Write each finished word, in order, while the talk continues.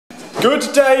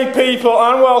Good day, people,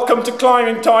 and welcome to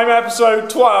Climbing Time episode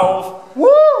 12.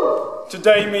 Woo!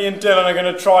 Today, me and Dylan are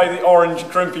going to try the orange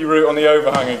crimpy route on the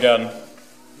overhang again.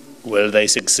 Will they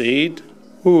succeed?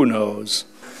 Who knows?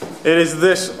 It is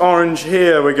this orange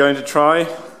here we're going to try.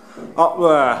 Up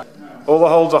there. All the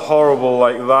holds are horrible,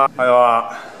 like that,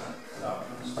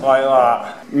 like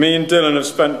that. Me and Dylan have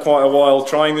spent quite a while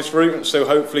trying this route, so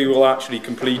hopefully we'll actually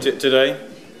complete it today.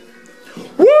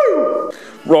 Woo!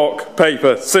 Rock,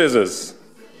 paper, scissors.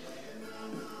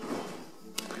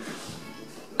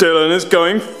 Dylan is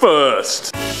going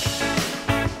first.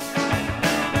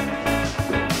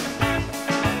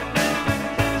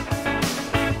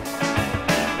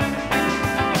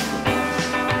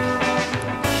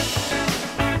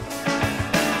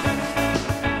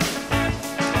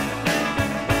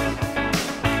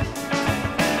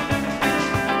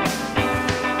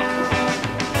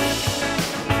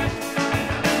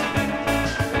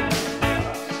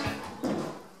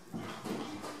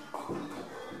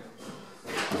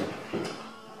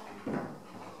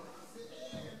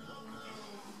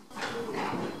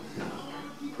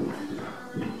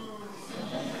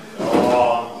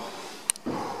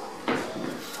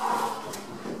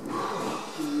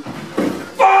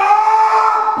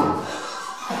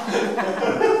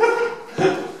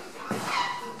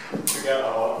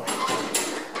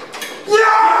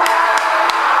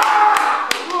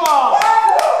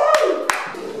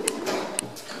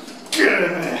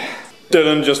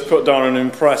 Dylan just put down an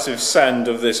impressive send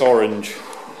of this orange.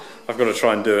 I've got to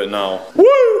try and do it now. Woo!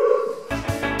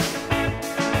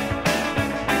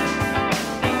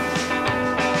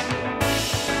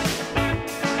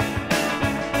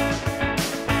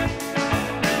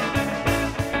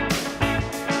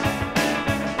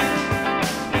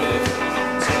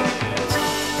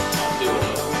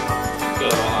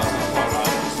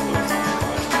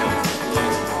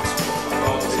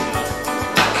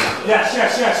 Yes.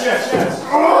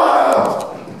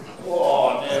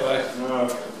 Oh, nearly. No.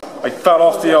 I fell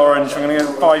off the orange. I'm going to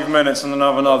get 5 minutes and then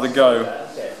have another go.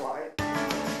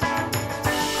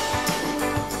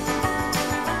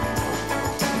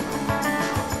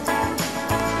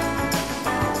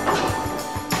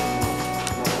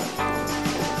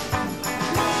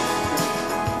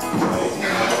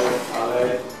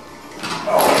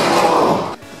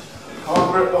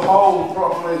 Can't grip the hole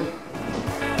properly.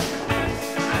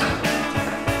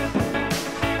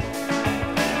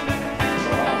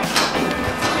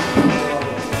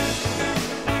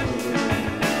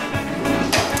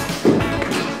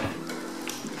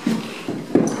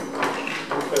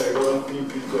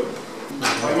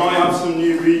 I might have some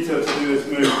new beta to do this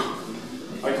move.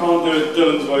 I can't do it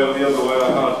Dylan's way or the other way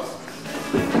I had.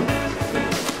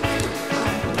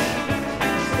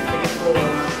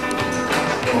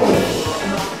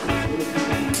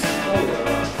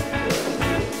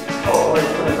 Oh, I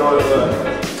couldn't go there.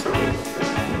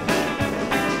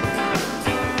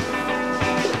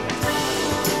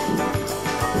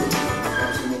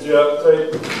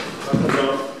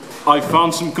 I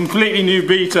found some completely new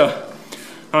beta.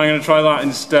 I'm going to try that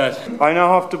instead. I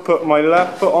now have to put my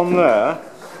left foot on there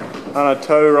and a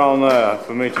toe around there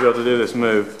for me to be able to do this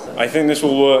move. I think this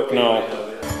will work now.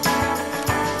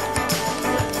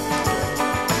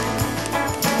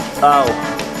 Oh.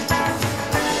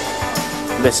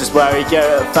 This is where he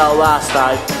fell last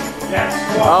time. Yes.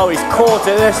 Oh, he's caught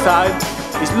it this time.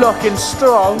 He's looking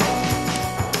strong.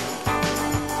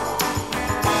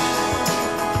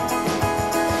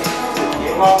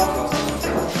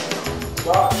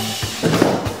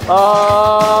 Oh!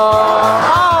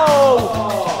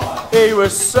 He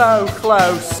was so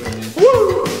close.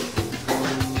 Woo!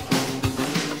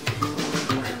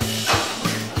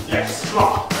 Yes.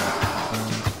 Oh.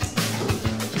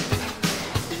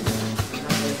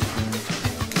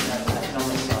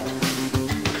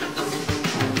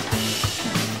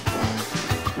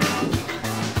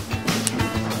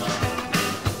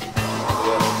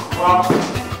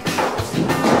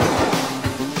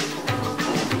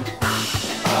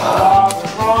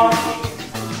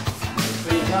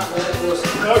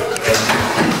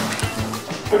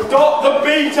 Forgot the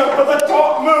beta for the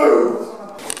top move!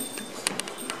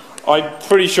 I'm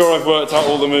pretty sure I've worked out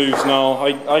all the moves now.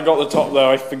 I got the top there,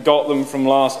 I forgot them from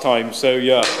last time, so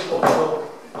yeah.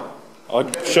 I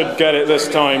should get it this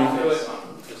time.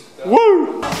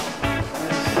 Woo!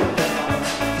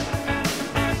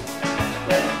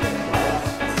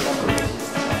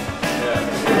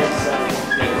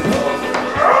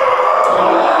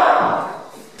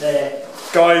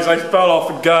 Guys, I fell off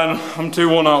again. I'm too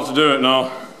worn out to do it now.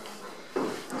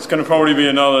 It's going to probably be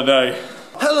another day.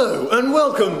 Hello and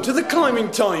welcome to the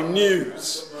Climbing Time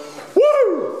News.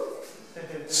 Woo!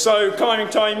 So, climbing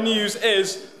time news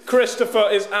is Christopher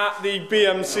is at the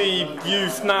BMC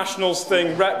Youth Nationals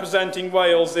thing representing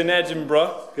Wales in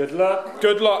Edinburgh. Good luck.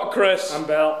 Good luck, Chris. And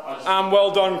Belle. And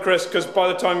well done, Chris, because by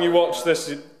the time you watch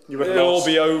this, it'll all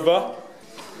be over.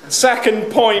 Second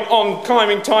point on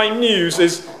climbing time news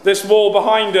is this wall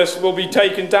behind us will be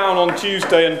taken down on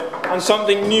Tuesday and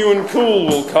something new and cool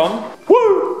will come.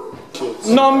 Woo!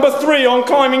 Number 3 on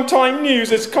climbing time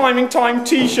news is climbing time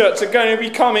t-shirts are going to be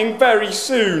coming very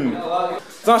soon.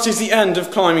 That is the end of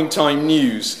climbing time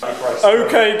news.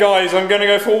 Okay guys, I'm going to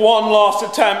go for one last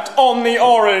attempt on the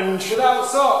orange. Without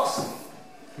socks.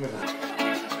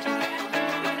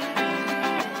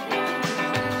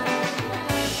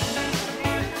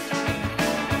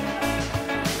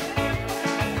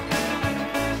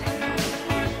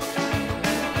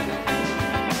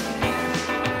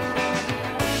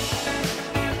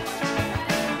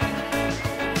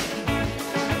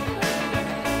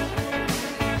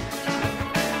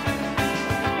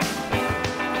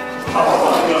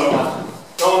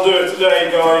 Can't do it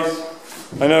today, guys.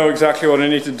 I know exactly what I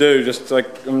need to do, just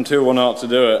like I'm too worn out to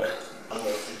do it.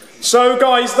 So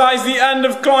guys, that is the end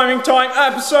of climbing time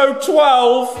episode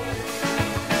 12.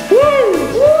 Woo!